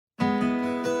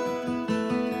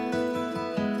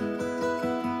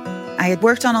I had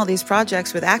worked on all these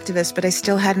projects with activists, but I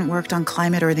still hadn't worked on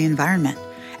climate or the environment.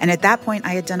 And at that point,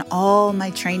 I had done all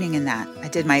my training in that. I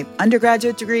did my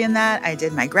undergraduate degree in that. I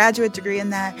did my graduate degree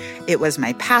in that. It was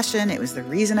my passion. It was the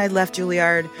reason I left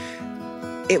Juilliard.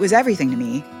 It was everything to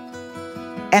me.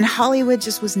 And Hollywood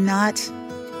just was not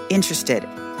interested.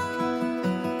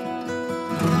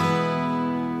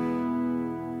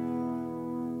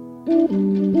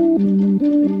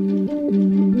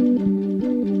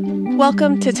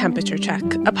 Welcome to Temperature Check,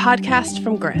 a podcast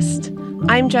from Grist.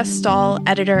 I'm Jess Stahl,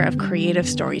 editor of Creative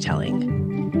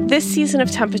Storytelling. This season of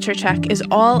Temperature Check is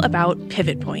all about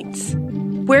pivot points.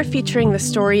 We're featuring the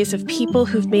stories of people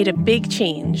who've made a big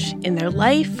change in their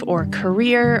life or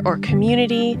career or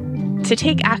community to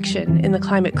take action in the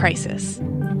climate crisis.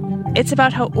 It's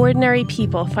about how ordinary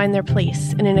people find their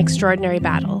place in an extraordinary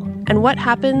battle and what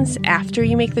happens after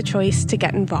you make the choice to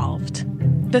get involved.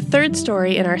 The third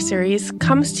story in our series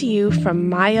comes to you from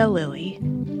Maya Lilly.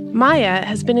 Maya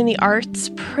has been in the arts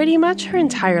pretty much her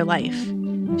entire life.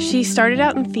 She started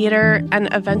out in theater and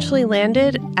eventually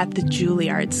landed at the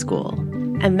Juilliard School.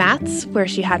 And that's where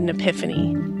she had an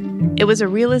epiphany. It was a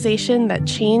realization that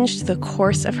changed the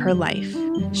course of her life.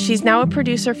 She's now a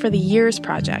producer for the Years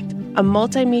Project, a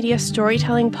multimedia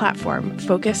storytelling platform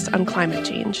focused on climate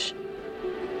change.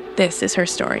 This is her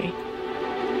story.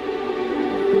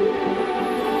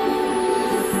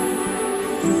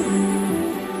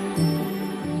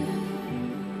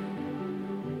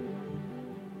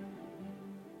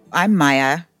 I'm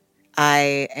Maya.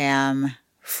 I am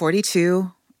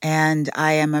 42, and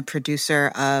I am a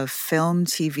producer of film,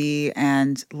 TV,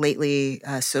 and lately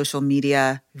social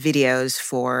media videos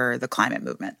for the climate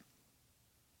movement.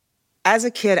 As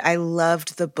a kid, I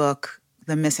loved the book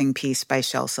The Missing Piece by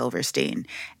Shel Silverstein,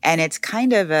 and it's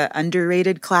kind of an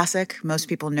underrated classic. Most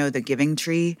people know The Giving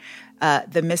Tree.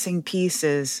 The Missing Piece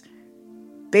is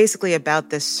basically about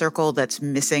this circle that's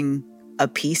missing a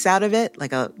piece out of it,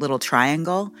 like a little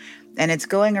triangle, and it's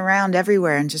going around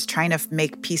everywhere and just trying to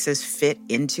make pieces fit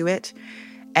into it.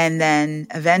 And then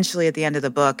eventually at the end of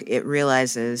the book, it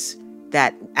realizes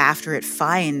that after it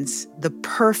finds the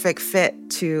perfect fit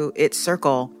to its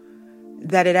circle,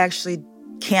 that it actually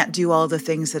can't do all the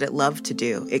things that it loved to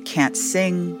do. It can't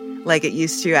sing like it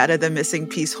used to out of the missing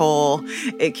piece hole.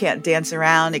 It can't dance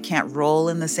around. It can't roll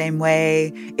in the same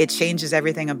way. It changes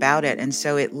everything about it. And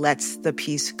so it lets the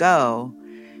piece go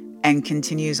and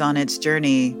continues on its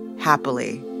journey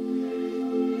happily.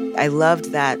 I loved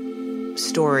that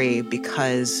story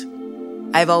because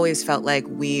I've always felt like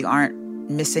we aren't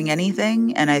missing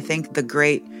anything. And I think the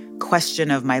great question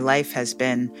of my life has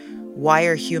been, why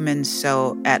are humans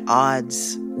so at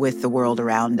odds with the world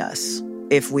around us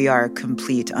if we are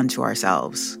complete unto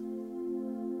ourselves?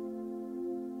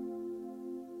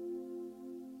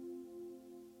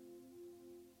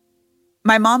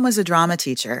 My mom was a drama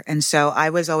teacher, and so I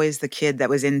was always the kid that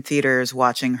was in theaters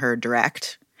watching her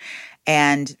direct.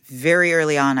 And very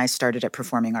early on, I started at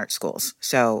performing arts schools.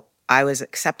 So I was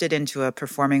accepted into a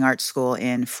performing arts school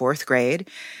in fourth grade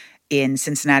in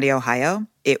Cincinnati, Ohio.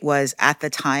 It was, at the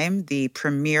time, the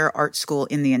premier art school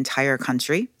in the entire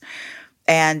country.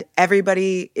 And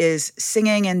everybody is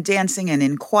singing and dancing and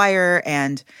in choir,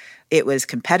 and it was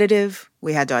competitive.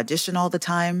 We had to audition all the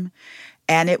time.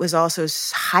 And it was also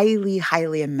highly,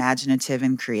 highly imaginative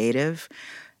and creative.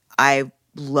 I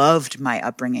loved my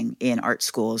upbringing in art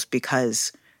schools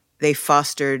because they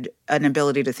fostered an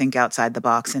ability to think outside the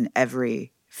box in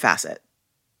every facet.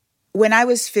 When I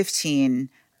was 15,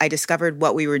 I discovered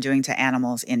what we were doing to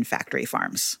animals in factory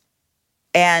farms.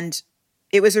 And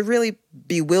it was a really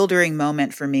bewildering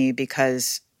moment for me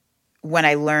because when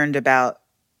I learned about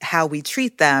how we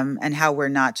treat them and how we're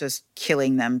not just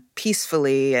killing them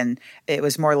peacefully, and it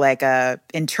was more like a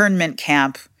internment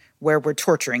camp where we're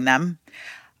torturing them,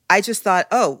 I just thought,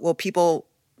 oh, well, people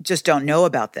just don't know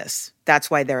about this.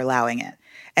 That's why they're allowing it.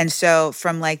 And so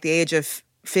from like the age of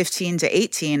 15 to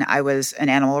 18, I was an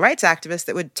animal rights activist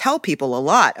that would tell people a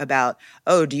lot about,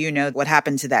 oh, do you know what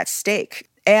happened to that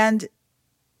steak? And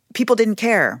people didn't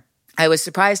care. I was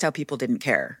surprised how people didn't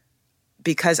care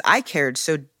because I cared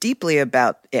so deeply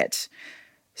about it.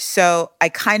 So I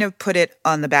kind of put it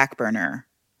on the back burner.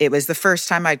 It was the first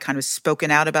time I'd kind of spoken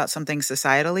out about something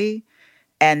societally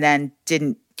and then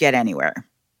didn't get anywhere.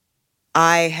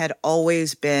 I had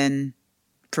always been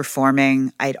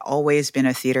performing. I'd always been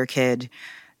a theater kid.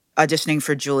 Auditioning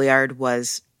for Juilliard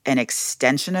was an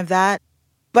extension of that.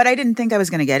 But I didn't think I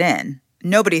was going to get in.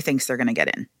 Nobody thinks they're going to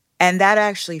get in. And that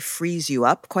actually frees you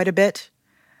up quite a bit.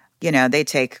 You know, they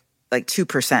take like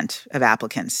 2% of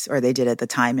applicants, or they did at the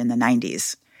time in the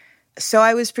 90s. So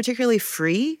I was particularly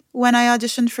free when I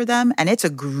auditioned for them, and it's a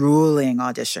grueling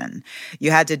audition.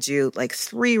 You had to do like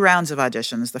 3 rounds of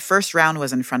auditions. The first round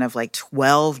was in front of like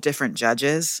 12 different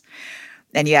judges,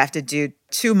 and you have to do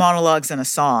 2 monologues and a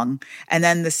song. And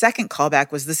then the second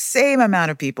callback was the same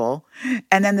amount of people.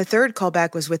 And then the third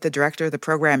callback was with the director of the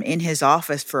program in his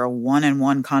office for a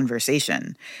one-on-one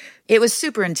conversation. It was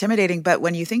super intimidating, but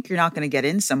when you think you're not going to get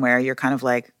in somewhere, you're kind of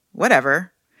like,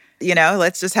 whatever,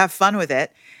 let's just have fun with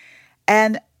it.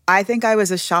 And I think I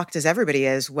was as shocked as everybody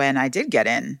is when I did get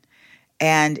in.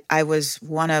 And I was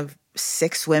one of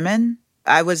 6 women.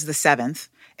 I was the 7th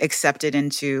accepted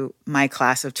into my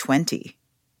class of 20.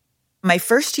 My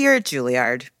first year at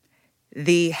Juilliard,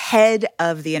 the head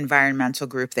of the environmental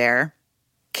group there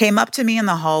came up to me in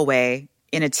the hallway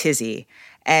in a tizzy,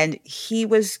 and he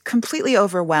was completely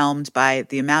overwhelmed by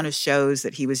the amount of shows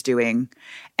that he was doing.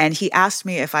 And he asked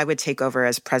me if I would take over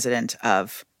as president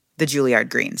of the Juilliard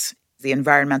Greens, the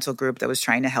environmental group that was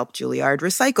trying to help Juilliard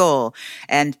recycle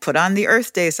and put on the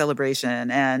Earth Day celebration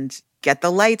and get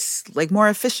the lights like more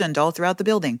efficient all throughout the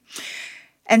building.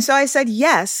 And so I said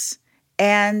yes.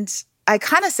 And I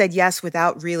kind of said yes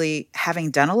without really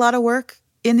having done a lot of work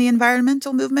in the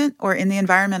environmental movement or in the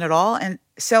environment at all. And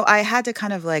so I had to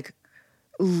kind of like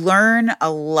learn a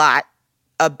lot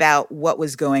about what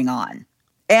was going on.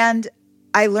 And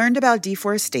I learned about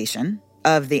deforestation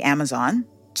of the Amazon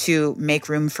to make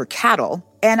room for cattle.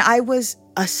 And I was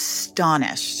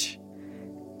astonished.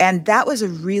 And that was a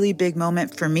really big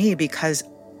moment for me because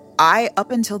I,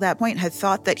 up until that point, had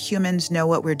thought that humans know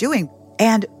what we're doing.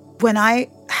 And when I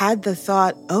had the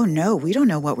thought, oh no, we don't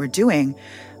know what we're doing,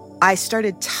 I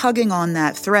started tugging on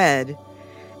that thread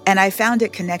and I found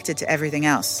it connected to everything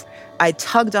else. I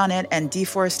tugged on it and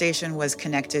deforestation was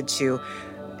connected to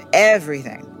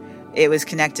everything. It was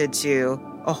connected to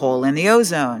a hole in the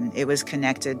ozone. It was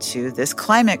connected to this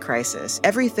climate crisis.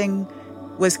 Everything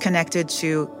was connected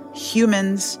to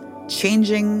humans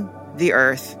changing the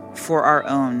earth for our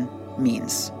own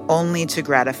means, only to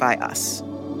gratify us.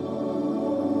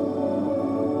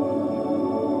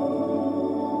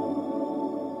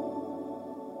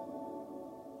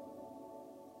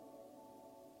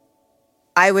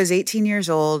 I was 18 years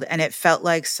old, and it felt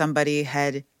like somebody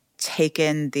had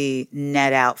taken the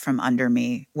net out from under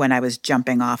me when I was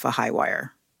jumping off a high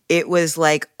wire. It was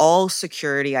like all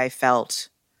security I felt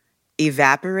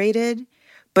evaporated.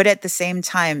 But at the same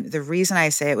time, the reason I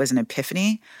say it was an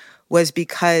epiphany was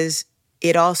because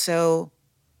it also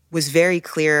was very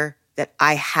clear that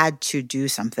I had to do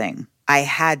something. I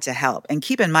had to help. And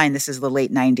keep in mind, this is the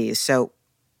late 90s. So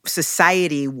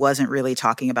society wasn't really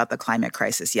talking about the climate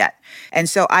crisis yet. And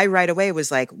so I right away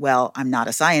was like, well, I'm not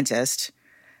a scientist.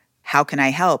 How can I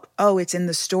help? Oh, it's in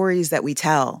the stories that we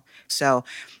tell. So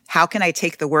how can I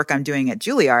take the work I'm doing at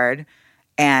Juilliard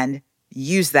and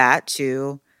use that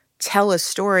to tell a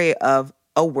story of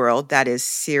a world that is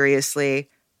seriously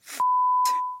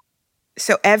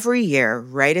So every year,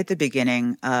 right at the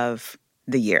beginning of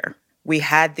the year, we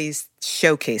had these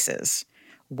showcases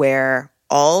where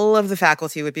all of the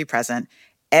faculty would be present.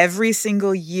 Every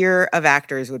single year of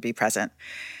actors would be present.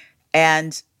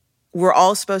 And we're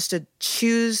all supposed to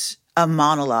choose a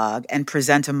monologue and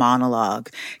present a monologue.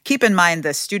 Keep in mind,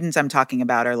 the students I'm talking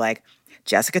about are like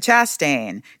Jessica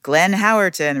Chastain, Glenn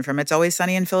Howerton from It's Always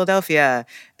Sunny in Philadelphia,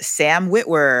 Sam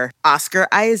Witwer, Oscar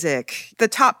Isaac, the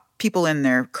top people in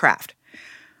their craft.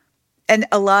 And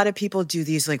a lot of people do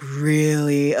these like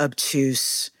really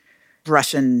obtuse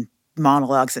Russian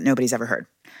monologues that nobody's ever heard.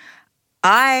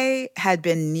 I had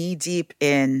been knee-deep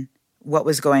in what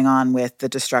was going on with the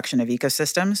destruction of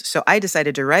ecosystems. So I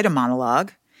decided to write a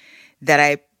monologue that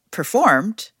I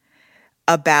performed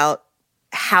about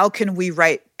how can we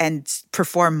write and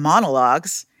perform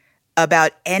monologues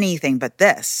about anything but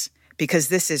this, because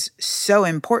this is so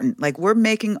important. Like, we're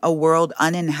making a world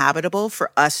uninhabitable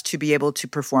for us to be able to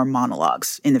perform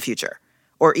monologues in the future,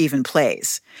 or even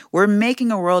plays. We're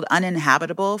making a world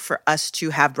uninhabitable for us to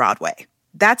have Broadway.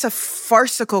 That's a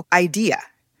farcical idea,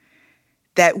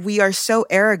 that we are so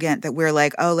arrogant that we're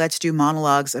like, oh, let's do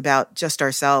monologues about just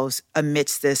ourselves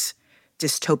amidst this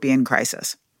dystopian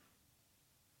crisis.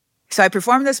 So I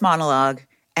performed this monologue,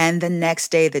 and the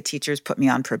next day the teachers put me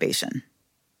on probation.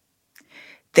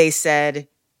 They said,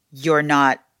 you're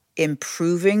not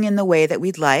improving in the way that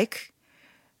we'd like.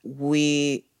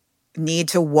 We need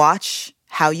to watch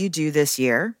how you do this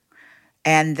year,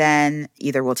 and then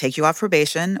either we'll take you off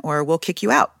probation or we'll kick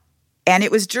you out. And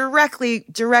it was directly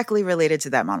related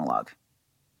to that monologue.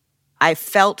 I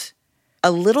felt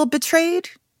a little betrayed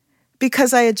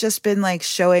because I had just been like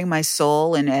showing my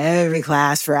soul in every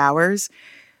class for hours.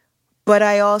 But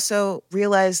I also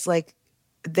realized like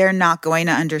they're not going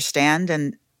to understand,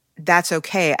 and that's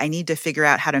okay. I need to figure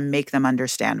out how to make them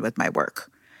understand with my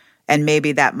work. And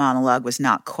maybe that monologue was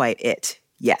not quite it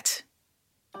yet.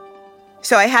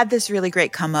 So I had this really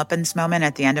great comeuppance moment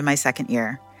at the end of my second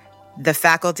year. The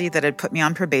faculty that had put me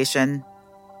on probation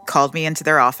called me into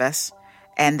their office,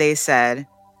 and they said,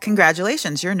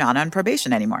 "Congratulations, you're not on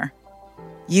probation anymore.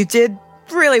 You did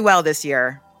really well this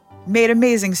year. Made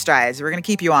amazing strides. We're going to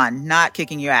keep you on, not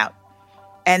kicking you out."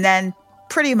 And then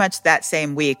pretty much that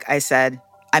same week, I said,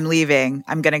 "I'm leaving.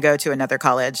 I'm going to go to another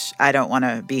college. I don't want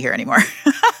to be here anymore."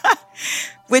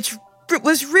 Which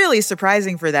was really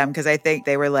surprising for them because I think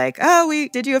they were like, "Oh, we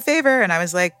did you a favor." And I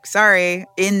was like, "Sorry,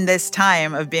 in this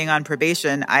time of being on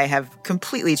probation, I have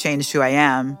completely changed who I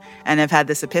am and have had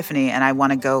this epiphany and I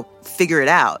want to go figure it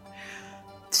out."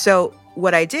 So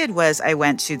what I did was I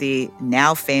went to the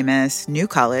now famous New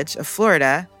College of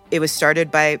Florida. It was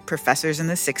started by professors in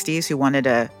the 60s who wanted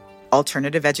a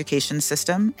alternative education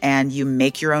system, and you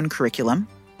make your own curriculum.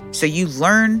 So you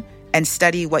learn and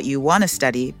study what you want to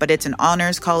study, but it's an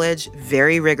honors college,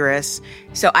 very rigorous.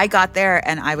 So I got there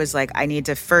and I was like, I need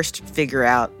to first figure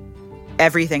out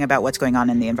everything about what's going on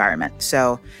in the environment.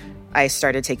 So I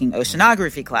started taking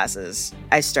oceanography classes.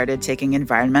 I started taking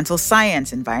environmental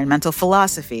science, environmental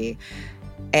philosophy.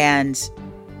 And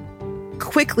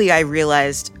quickly I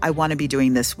realized I want to be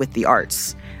doing this with the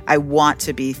arts. I want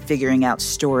to be figuring out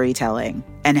storytelling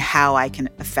and how I can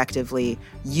effectively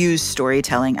use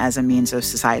storytelling as a means of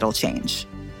societal change.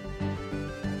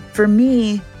 For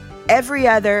me, every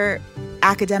other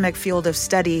academic field of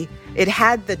study, it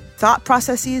had the thought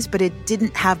processes, but it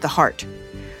didn't have the heart.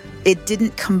 It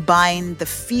didn't combine the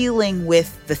feeling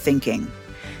with the thinking.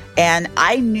 And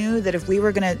I knew that if we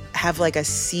were going to have like a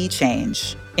sea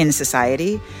change in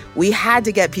society, we had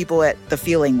to get people at the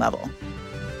feeling level.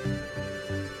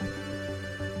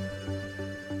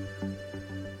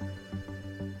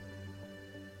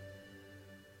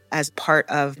 As part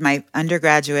of my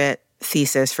undergraduate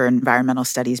thesis for environmental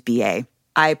studies BA,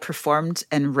 I performed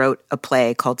and wrote a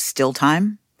play called Still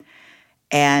Time.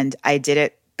 And I did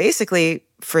it basically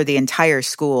for the entire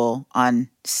school on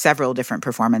several different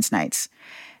performance nights.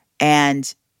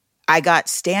 And I got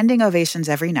standing ovations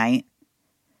every night.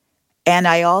 And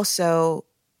I also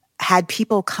had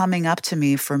people coming up to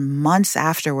me for months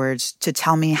afterwards to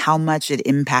tell me how much it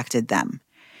impacted them.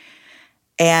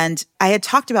 And I had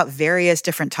talked about various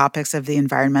different topics of the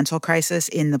environmental crisis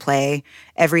in the play,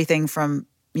 everything from,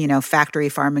 factory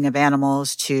farming of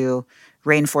animals to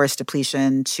rainforest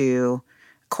depletion to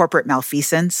corporate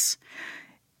malfeasance.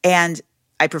 And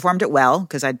I performed it well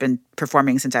because I'd been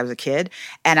performing since I was a kid.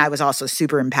 And I was also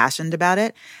super impassioned about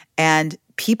it. And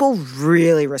people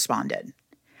really responded.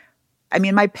 I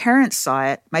mean, my parents saw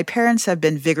it. My parents have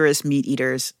been vigorous meat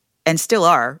eaters and still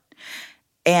are.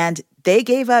 And they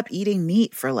gave up eating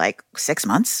meat for like 6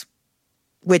 months,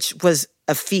 which was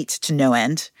a feat to no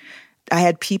end. I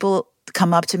had people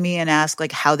come up to me and ask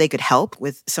like how they could help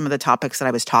with some of the topics that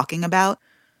I was talking about.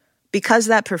 Because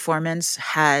that performance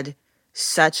had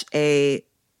such a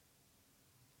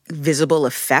visible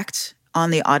effect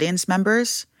on the audience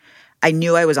members, I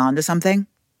knew I was onto something.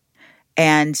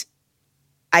 And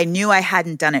I knew I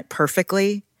hadn't done it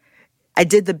perfectly. I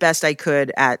did the best I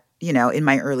could at in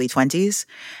my early 20s.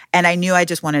 And I knew I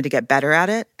just wanted to get better at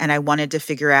it. And I wanted to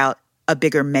figure out a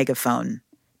bigger megaphone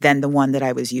than the one that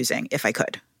I was using, if I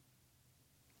could.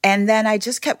 And then I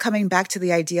just kept coming back to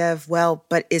the idea of, well,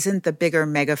 but isn't the bigger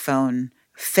megaphone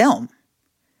film?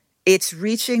 It's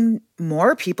reaching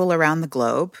more people around the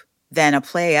globe than a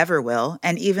play ever will.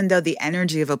 And even though the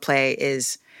energy of a play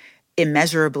is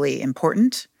immeasurably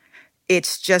important,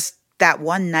 it's just that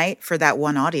one night for that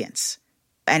one audience.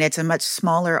 And it's a much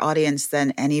smaller audience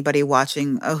than anybody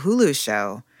watching a Hulu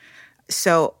show.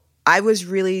 So I was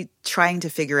really trying to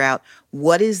figure out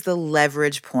what is the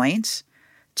leverage point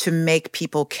to make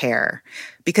people care.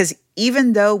 Because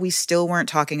even though we still weren't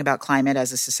talking about climate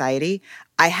as a society,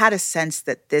 I had a sense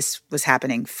that this was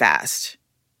happening fast.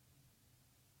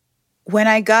 When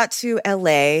I got to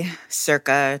LA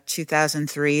circa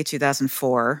 2003,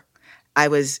 2004, I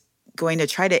was going to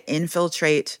try to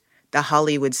infiltrate the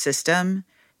Hollywood system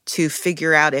to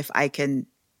figure out if I can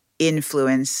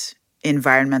influence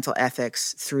environmental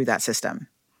ethics through that system.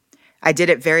 I did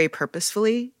it very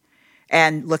purposefully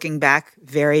and looking back,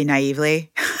 very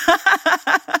naively.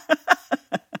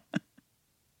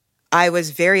 I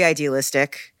was very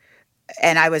idealistic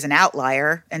and I was an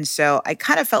outlier. And so I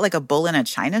kind of felt like a bull in a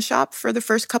china shop for the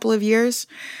first couple of years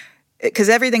because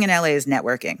everything in LA is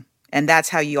networking. And that's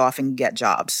how you often get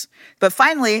jobs. But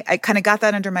finally, I kind of got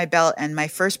that under my belt. And my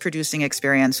first producing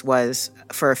experience was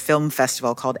for a film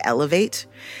festival called Elevate.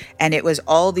 And it was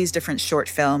all these different short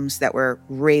films that were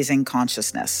raising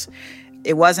consciousness.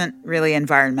 It wasn't really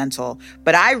environmental,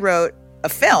 but I wrote a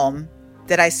film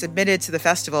that I submitted to the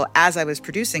festival as I was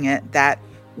producing it that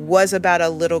was about a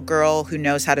little girl who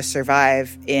knows how to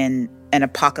survive in an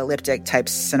apocalyptic type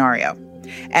scenario.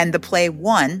 And the play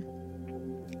won.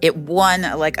 It won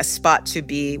like a spot to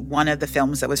be one of the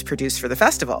films that was produced for the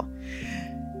festival.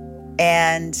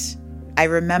 And I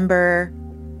remember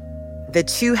the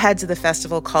two heads of the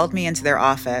festival called me into their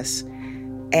office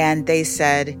and they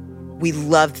said, "We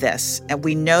love this. And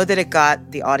we know that it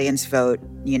got the audience vote,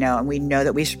 and we know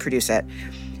that we should produce it.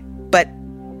 But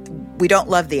we don't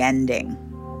love the ending."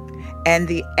 And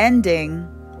the ending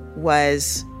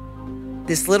was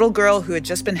this little girl who had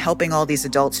just been helping all these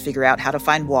adults figure out how to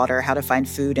find water, how to find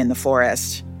food in the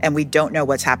forest. And we don't know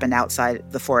what's happened outside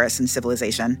the forest and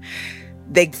civilization.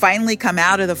 They finally come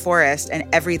out of the forest and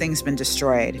everything's been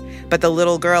destroyed. But the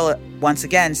little girl, once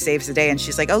again, saves the day. And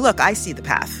she's like, "Oh, look, I see the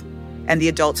path." And the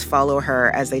adults follow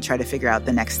her as they try to figure out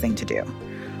the next thing to do.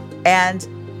 And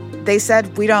they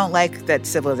said, "We don't like that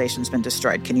civilization's been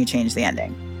destroyed. Can you change the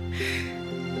ending?"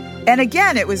 And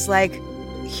again, it was like,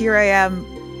 here I am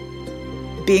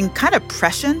being kind of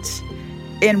prescient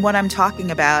in what I'm talking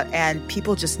about and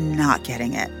people just not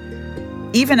getting it.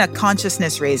 Even a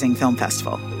consciousness-raising film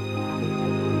festival.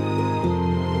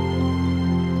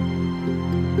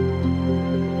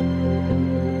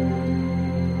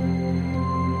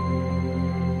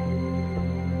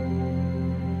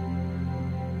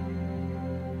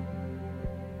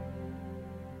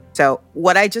 So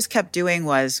what I just kept doing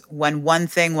was when one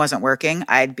thing wasn't working,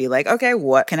 I'd be like, okay,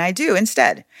 what can I do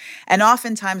instead? And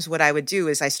oftentimes what I would do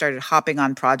is I started hopping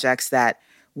on projects that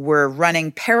were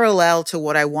running parallel to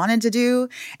what I wanted to do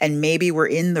and maybe were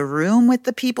in the room with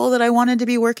the people that I wanted to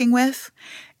be working with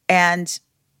and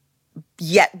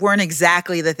yet weren't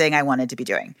exactly the thing I wanted to be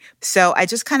doing. So I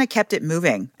just kind of kept it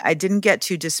moving. I didn't get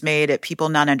too dismayed at people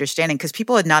not understanding because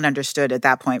people had not understood at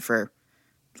that point for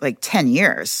like 10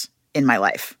 years in my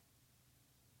life.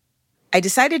 I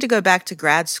decided to go back to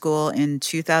grad school in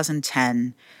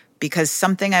 2010 because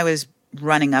something I was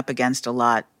running up against a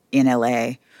lot in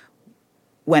LA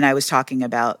when I was talking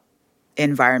about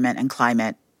environment and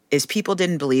climate is people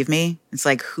didn't believe me. It's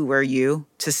like, who are you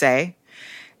to say?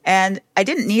 And I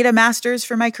didn't need a master's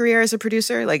for my career as a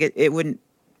producer. Like it wouldn't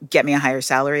get me a higher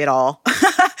salary at all.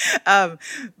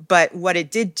 But what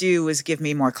it did do was give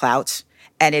me more clout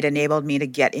and it enabled me to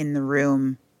get in the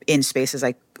room in spaces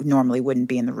I normally wouldn't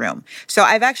be in the room. So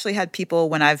I've actually had people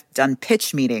when I've done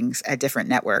pitch meetings at different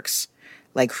networks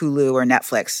like Hulu or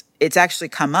Netflix, it's actually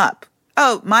come up.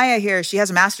 "Oh, Maya here, she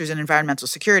has a master's in environmental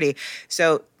security.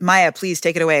 So Maya, please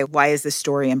take it away. Why is this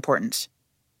story important?"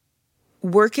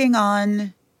 Working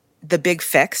on The Big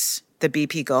Fix, the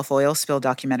BP Gulf oil spill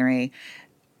documentary,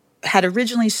 had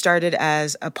originally started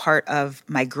as a part of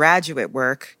my graduate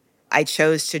work. I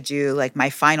chose to do like my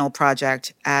final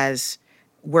project as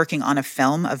working on a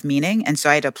film of meaning. And so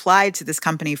I had applied to this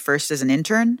company first as an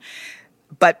intern,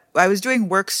 but I was doing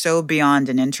work so beyond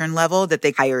an intern level that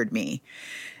they hired me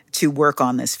to work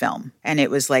on this film. And it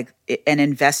was like an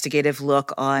investigative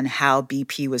look on how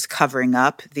BP was covering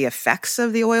up the effects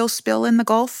of the oil spill in the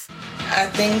Gulf. I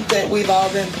think that we've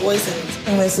all been poisoned.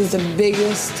 And this is the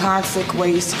biggest toxic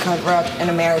waste cover-up in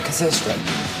America's history.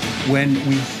 When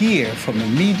we hear from the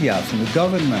media, from the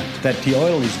government, that the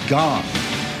oil is gone,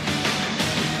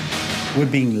 we're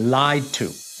being lied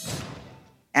to.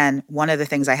 And one of the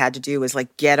things I had to do was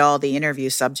like get all the interview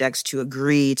subjects to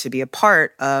agree to be a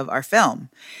part of our film.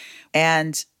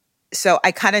 And so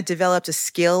I kind of developed a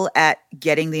skill at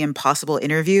getting the impossible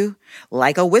interview,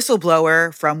 like a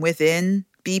whistleblower from within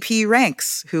BP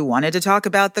ranks who wanted to talk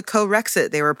about the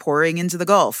co-Rexit they were pouring into the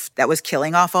Gulf that was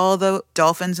killing off all the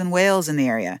dolphins and whales in the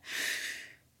area.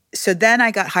 So then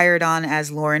I got hired on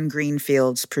as Lauren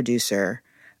Greenfield's producer.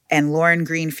 And Lauren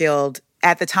Greenfield,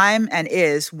 at the time and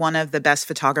is one of the best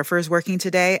photographers working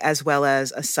today, as well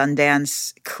as a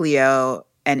Sundance, Clio,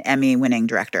 and Emmy-winning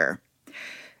director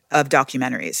of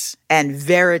documentaries and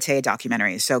verite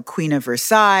documentaries. So Queen of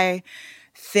Versailles,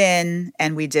 Thin,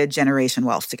 and we did Generation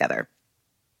Wealth together.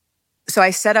 So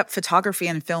I set up photography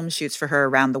and film shoots for her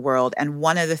around the world. And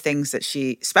one of the things that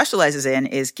she specializes in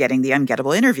is getting the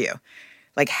ungettable interview.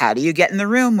 Like, how do you get in the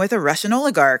room with a Russian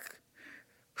oligarch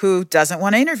who doesn't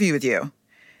want to interview with you?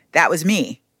 That was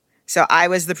me. So I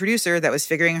was the producer that was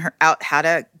figuring out how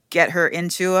to get her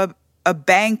into a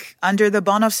bank under the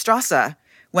Bahnhofstrasse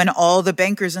when all the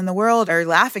bankers in the world are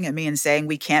laughing at me and saying,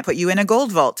 we can't put you in a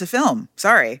gold vault to film.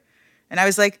 Sorry. And I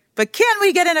was like, but can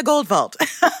we get in a gold vault?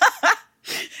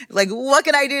 Like, what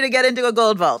can I do to get into a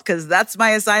gold vault? Because that's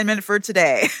my assignment for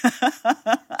today.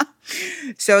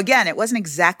 So again, it wasn't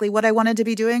exactly what I wanted to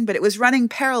be doing, but it was running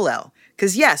parallel.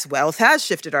 Because yes, wealth has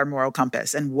shifted our moral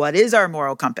compass. And what is our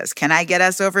moral compass? Can I get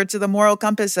us over to the moral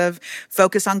compass of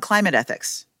focus on climate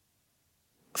ethics?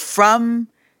 From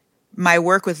my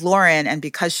work with Lauren, and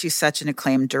because she's such an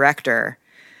acclaimed director,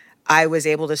 I was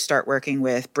able to start working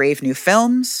with Brave New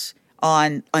Films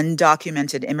on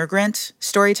undocumented immigrant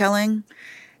storytelling.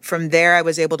 From there, I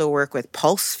was able to work with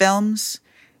Pulse Films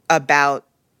about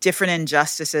different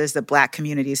injustices that Black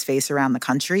communities face around the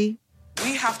country.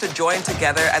 We have to join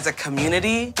together as a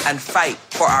community and fight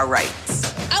for our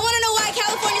rights. I want to know why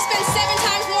California spends 7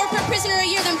 times more per prisoner a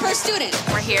year than per student.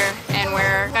 We're here, and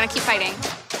we're going to keep fighting.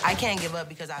 I can't give up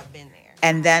because I've been there.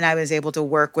 And then I was able to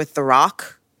work with The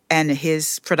Rock and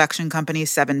his production company,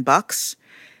 $7,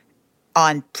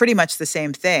 on pretty much the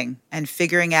same thing and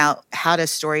figuring out how to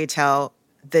storytell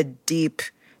the deep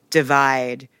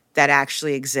divide that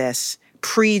actually exists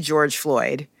pre-George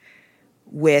Floyd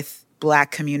with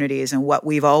Black communities and what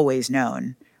we've always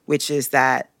known, which is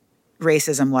that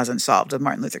racism wasn't solved with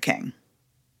Martin Luther King.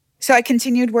 So I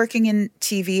continued working in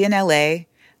TV in LA.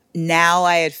 Now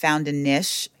I had found a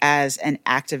niche as an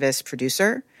activist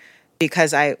producer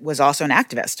because I was also an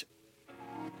activist.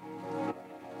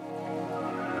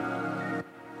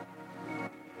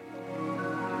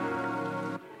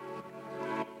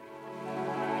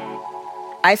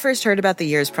 I first heard about the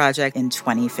Years Project in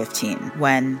 2015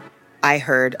 when I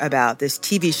heard about this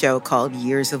TV show called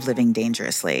Years of Living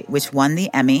Dangerously, which won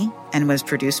the Emmy and was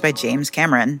produced by James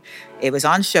Cameron. It was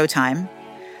on Showtime,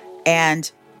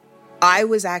 and I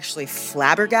was actually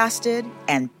flabbergasted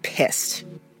and pissed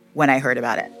when I heard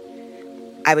about it.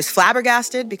 I was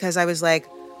flabbergasted because I was like,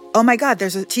 oh my God,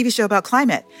 there's a TV show about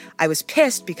climate. I was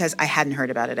pissed because I hadn't heard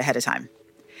about it ahead of time.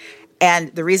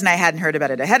 And the reason I hadn't heard about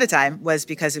it ahead of time was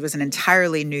because it was an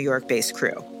entirely New York-based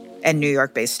crew and New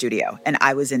York-based studio, and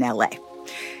I was in LA.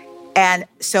 And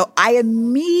so I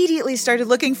immediately started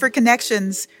looking for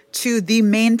connections to the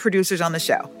main producers on the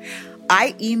show.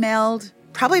 I emailed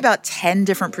probably about 10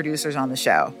 different producers on the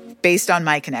show based on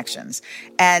my connections.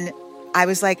 And I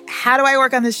was like, how do I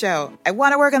work on this show? I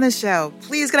want to work on this show.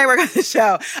 Please, can I work on this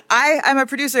show? I'm a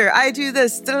producer. I do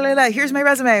this. Here's my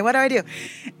resume. What do I do?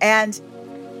 And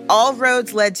all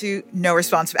roads led to no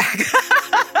response back.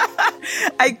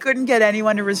 I couldn't get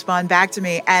anyone to respond back to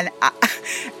me. And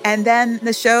then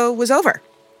the show was over.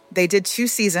 They did 2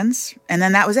 seasons, and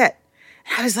then that was it.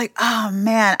 I was like, oh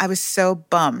man, I was so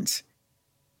bummed.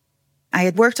 I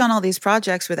had worked on all these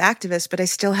projects with activists, but I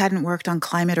still hadn't worked on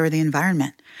climate or the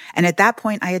environment. And at that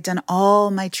point, I had done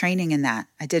all my training in that.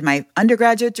 I did my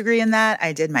undergraduate degree in that.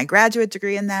 I did my graduate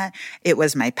degree in that. It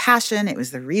was my passion. It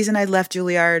was the reason I left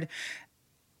Juilliard.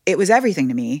 It was everything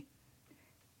to me.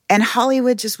 And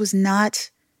Hollywood just was not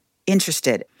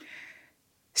interested.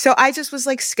 So I just was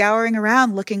like scouring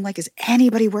around looking like, is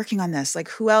anybody working on this? Like,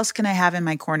 who else can I have in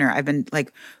my corner? I've been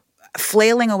like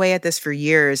flailing away at this for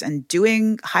years and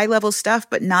doing high-level stuff,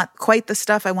 but not quite the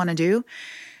stuff I want to do.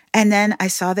 And then I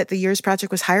saw that the Years Project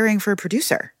was hiring for a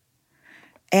producer.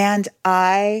 And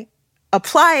I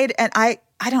applied, and I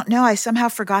don't know, I somehow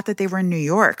forgot that they were in New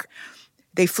York.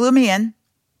 They flew me in.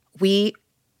 We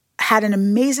had an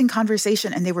amazing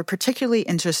conversation, and they were particularly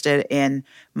interested in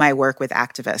my work with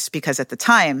activists because at the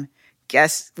time,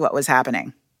 guess what was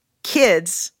happening?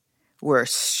 Kids were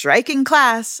striking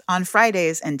class on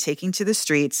Fridays and taking to the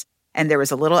streets, and there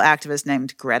was a little activist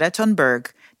named Greta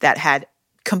Thunberg that had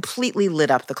completely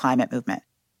lit up the climate movement.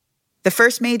 The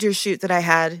first major shoot that I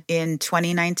had in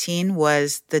 2019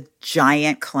 was the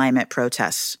giant climate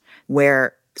protests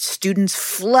where students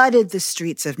flooded the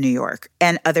streets of New York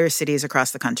and other cities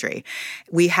across the country.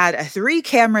 We had a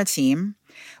 3-camera team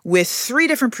with 3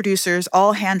 different producers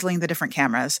all handling the different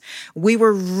cameras. We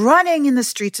were running in the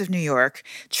streets of New York,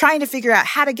 trying to figure out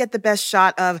how to get the best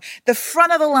shot of the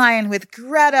front of the line with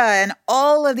Greta and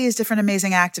all of these different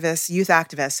amazing activists, youth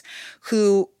activists,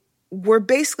 who were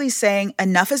basically saying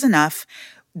enough is enough.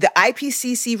 The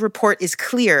IPCC report is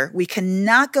clear. We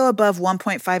cannot go above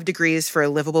 1.5 degrees for a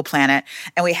livable planet,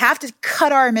 and we have to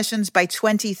cut our emissions by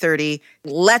 2030.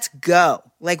 Let's go.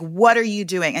 Like, what are you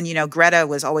doing? And, you know, Greta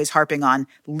was always harping on,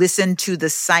 listen to the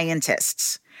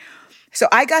scientists. So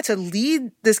I got to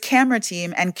lead this camera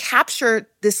team and capture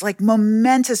this, like,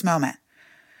 momentous moment.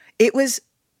 It was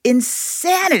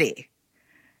insanity.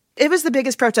 It was the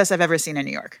biggest protest I've ever seen in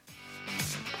New York.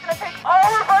 It's going to take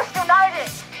all of us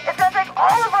uniting. It's going to take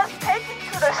all of us taking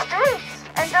to the streets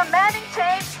and demanding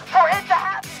change for it to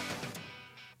happen.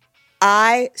 I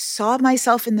I saw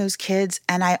myself in those kids,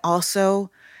 and I also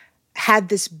had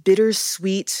this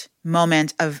bittersweet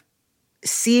moment of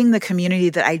seeing the community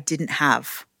that I didn't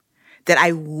have, that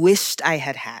I wished I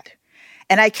had had.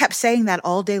 And I kept saying that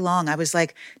all day long. I was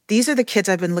like, these are the kids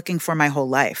I've been looking for my whole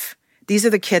life. These are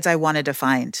the kids I wanted to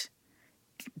find.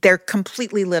 They're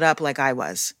completely lit up like I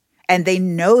was. And they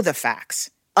know the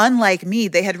facts. Unlike me,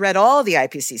 they had read all the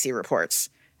IPCC reports.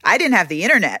 I didn't have the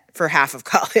internet for half of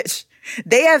college.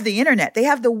 They have the internet. They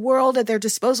have the world at their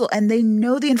disposal, and they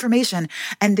know the information.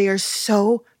 And they are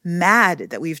so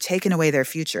mad that we've taken away their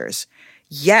futures.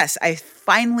 Yes, I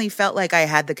finally felt like I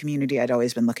had the community I'd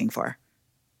always been looking for.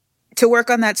 To work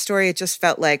on that story, it just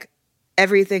felt like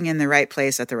everything in the right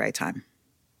place at the right time.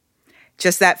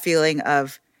 Just that feeling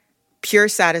of pure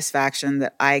satisfaction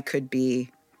that I could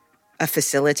be a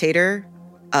facilitator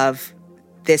of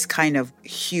this kind of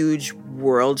huge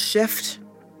world shift.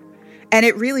 And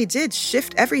it really did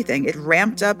shift everything. It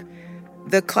ramped up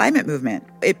the climate movement.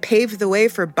 It paved the way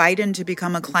for Biden to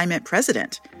become a climate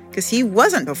president because he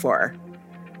wasn't before.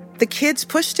 The kids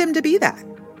pushed him to be that.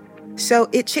 So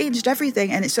it changed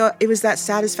everything. And so it was that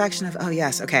satisfaction of, oh,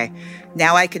 yes, okay,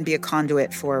 now I can be a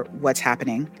conduit for what's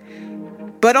happening.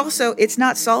 But also, it's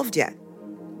not solved yet.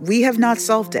 We have not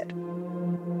solved it.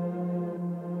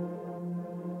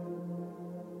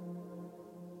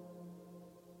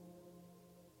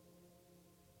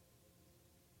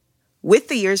 With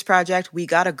the Years Project, we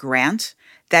got a grant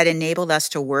that enabled us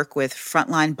to work with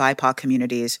frontline BIPOC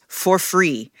communities for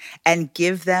free and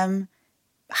give them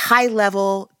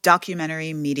high-level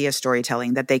documentary media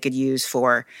storytelling that they could use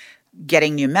for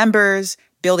getting new members,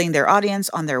 building their audience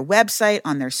on their website,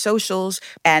 on their socials.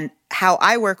 And how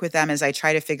I work with them is I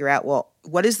try to figure out, well,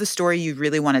 what is the story you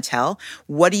really want to tell?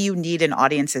 What do you need an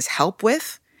audience's help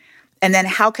with? And then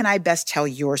how can I best tell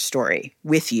your story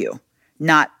with you,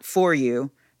 not for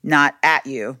you, not at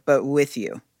you, but with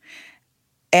you?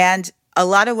 And a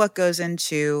lot of what goes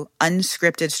into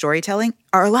unscripted storytelling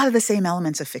are a lot of the same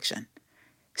elements of fiction.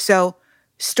 So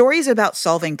stories about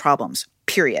solving problems,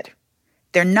 period.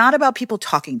 They're not about people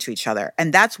talking to each other.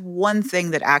 And that's one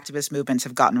thing that activist movements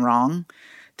have gotten wrong.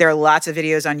 There are lots of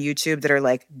videos on YouTube that are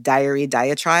like diary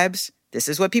diatribes. This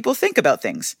is what people think about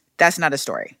things. That's not a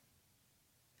story.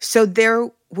 So there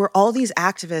were all these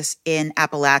activists in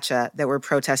Appalachia that were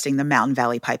protesting the Mountain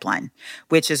Valley Pipeline,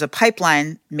 which is a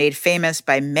pipeline made famous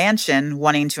by Manchin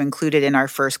wanting to include it in our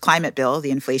first climate bill,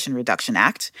 the Inflation Reduction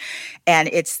Act. And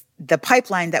it's the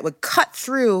pipeline that would cut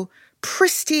through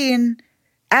pristine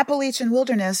Appalachian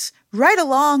wilderness right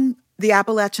along the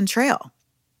Appalachian Trail.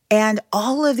 And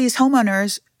all of these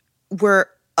homeowners were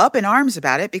up in arms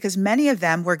about it because many of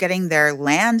them were getting their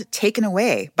land taken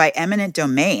away by eminent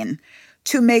domain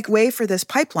to make way for this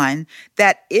pipeline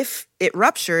that, if it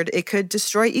ruptured, it could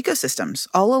destroy ecosystems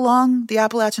all along the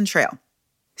Appalachian Trail.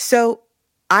 So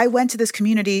I went to this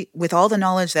community with all the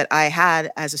knowledge that I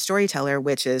had as a storyteller,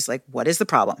 which is like, what is the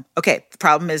problem? Okay, the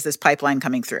problem is this pipeline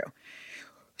coming through.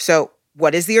 So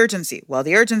what is the urgency? Well,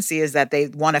 the urgency is that they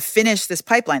want to finish this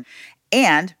pipeline,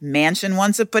 and Manchin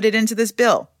wants to put it into this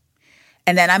bill.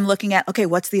 And then I'm looking at, okay,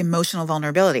 what's the emotional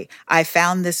vulnerability? I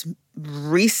found this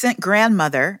recent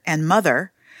grandmother and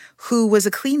mother who was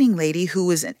a cleaning lady who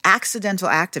was an accidental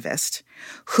activist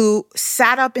who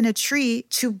sat up in a tree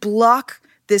to block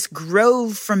this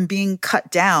grove from being cut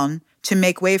down to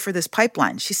make way for this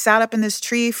pipeline. She sat up in this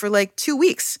tree for like 2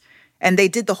 weeks, and they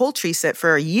did the whole tree sit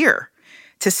for a year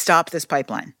to stop this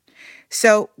pipeline.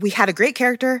 So we had a great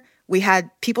character. We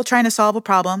had people trying to solve a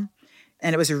problem,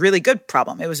 and it was a really good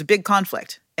problem. It was a big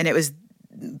conflict, and it was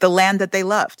the land that they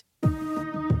loved.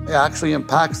 It actually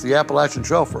impacts the Appalachian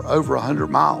Trail for over 100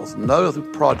 miles. No other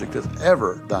project has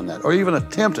ever done that or even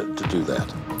attempted to do that.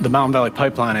 The Mountain Valley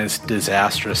Pipeline is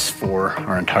disastrous for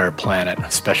our entire planet,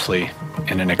 especially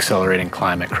in an accelerating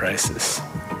climate crisis.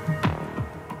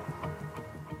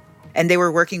 And they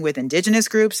were working with indigenous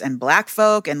groups and Black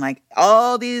folk and like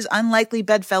all these unlikely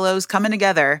bedfellows coming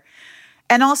together.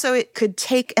 And also it could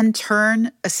take and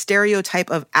turn a stereotype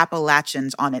of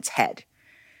Appalachians on its head.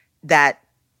 That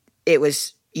it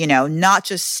was, not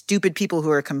just stupid people who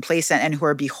are complacent and who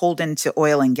are beholden to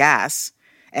oil and gas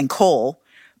and coal,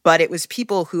 but it was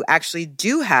people who actually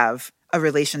do have a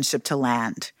relationship to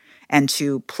land and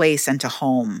to place and to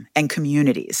home and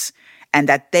communities, and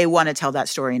that they want to tell that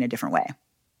story in a different way.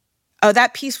 Oh,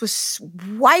 that piece was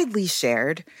widely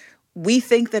shared. We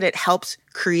think that it helped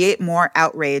create more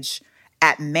outrage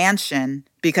at Manchin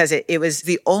because it was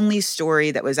the only story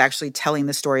that was actually telling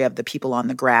the story of the people on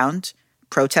the ground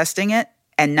protesting it,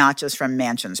 and not just from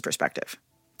Manchin's perspective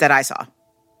that I saw.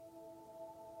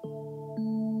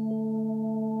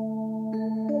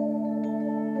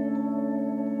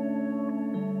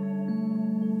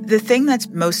 The thing that's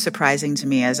most surprising to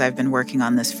me as I've been working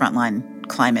on this Frontline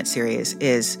Climate series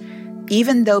is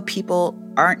even though people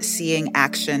aren't seeing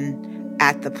action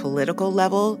at the political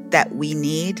level that we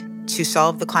need to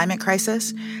solve the climate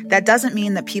crisis, that doesn't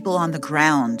mean that people on the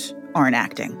ground aren't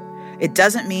acting. It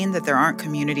doesn't mean that there aren't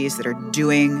communities that are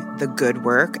doing the good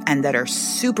work and that are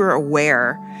super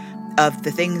aware of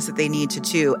the things that they need to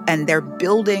do. And they're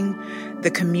building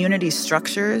the community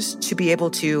structures to be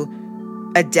able to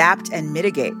adapt and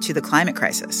mitigate to the climate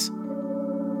crisis.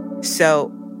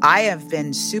 So I have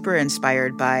been super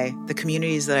inspired by the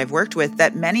communities that I've worked with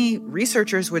that many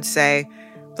researchers would say,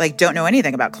 like, don't know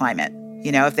anything about climate,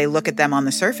 you know, if they look at them on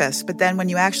the surface. But then when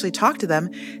you actually talk to them,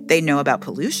 they know about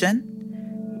pollution.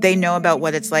 They know about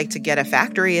what it's like to get a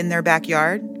factory in their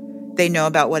backyard. They know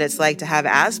about what it's like to have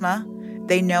asthma.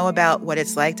 They know about what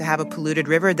it's like to have a polluted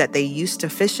river that they used to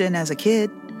fish in as a kid.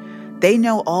 They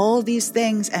know all these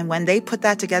things, and when they put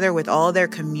that together with all their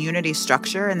community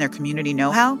structure and their community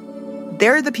know-how,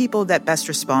 they're the people that best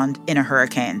respond in a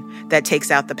hurricane that takes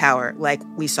out the power like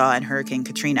we saw in Hurricane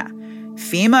Katrina.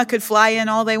 FEMA could fly in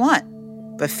all they want,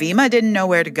 but FEMA didn't know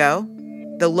where to go.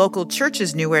 The local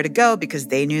churches knew where to go because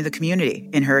they knew the community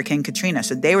in Hurricane Katrina,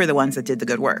 so they were the ones that did the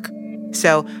good work.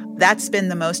 So that's been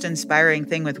the most inspiring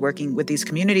thing with working with these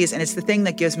communities, and it's the thing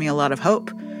that gives me a lot of hope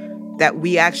that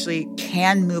we actually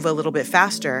can move a little bit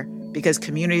faster because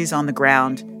communities on the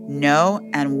ground know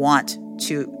and want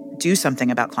to do something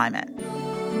about climate.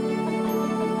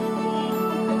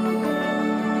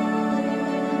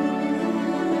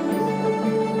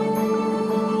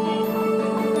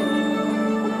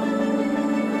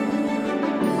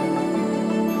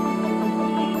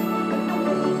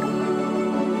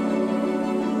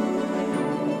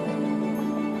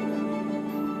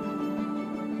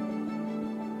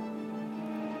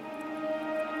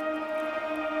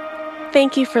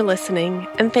 Thank you for listening,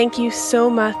 and thank you so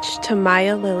much to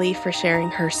Maya Lilly for sharing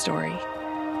her story.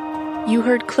 You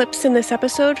heard clips in this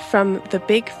episode from The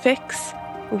Big Fix,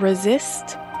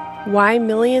 Resist, Why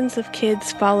Millions of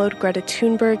Kids Followed Greta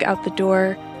Thunberg Out the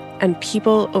Door, and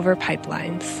People Over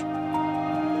Pipelines.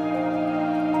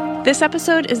 This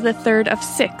episode is the third of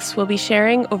 6 we'll be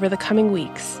sharing over the coming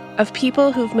weeks of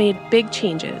people who've made big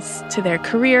changes to their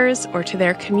careers or to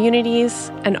their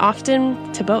communities, and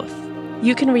often to both.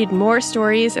 You can read more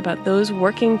stories about those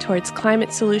working towards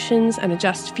climate solutions and a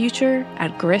just future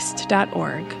at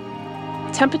grist.org.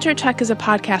 Temperature Check is a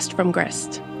podcast from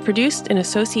Grist, produced in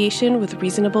association with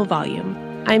Reasonable Volume.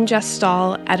 I'm Jess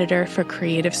Stahl, editor for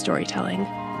Creative Storytelling.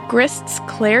 Grist's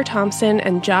Claire Thompson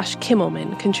and Josh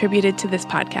Kimmelman contributed to this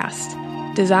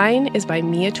podcast. Design is by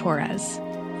Mia Torres.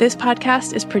 This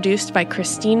podcast is produced by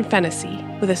Christine Fennessy,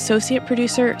 with associate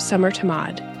producer Summer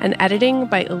Tamad, and editing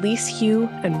by Elise Hugh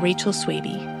and Rachel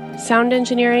Swaby. Sound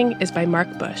engineering is by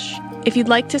Mark Bush. If you'd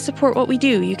like to support what we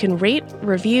do, you can rate,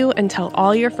 review, and tell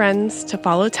all your friends to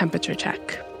follow Temperature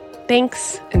Check.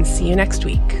 Thanks, and see you next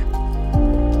week.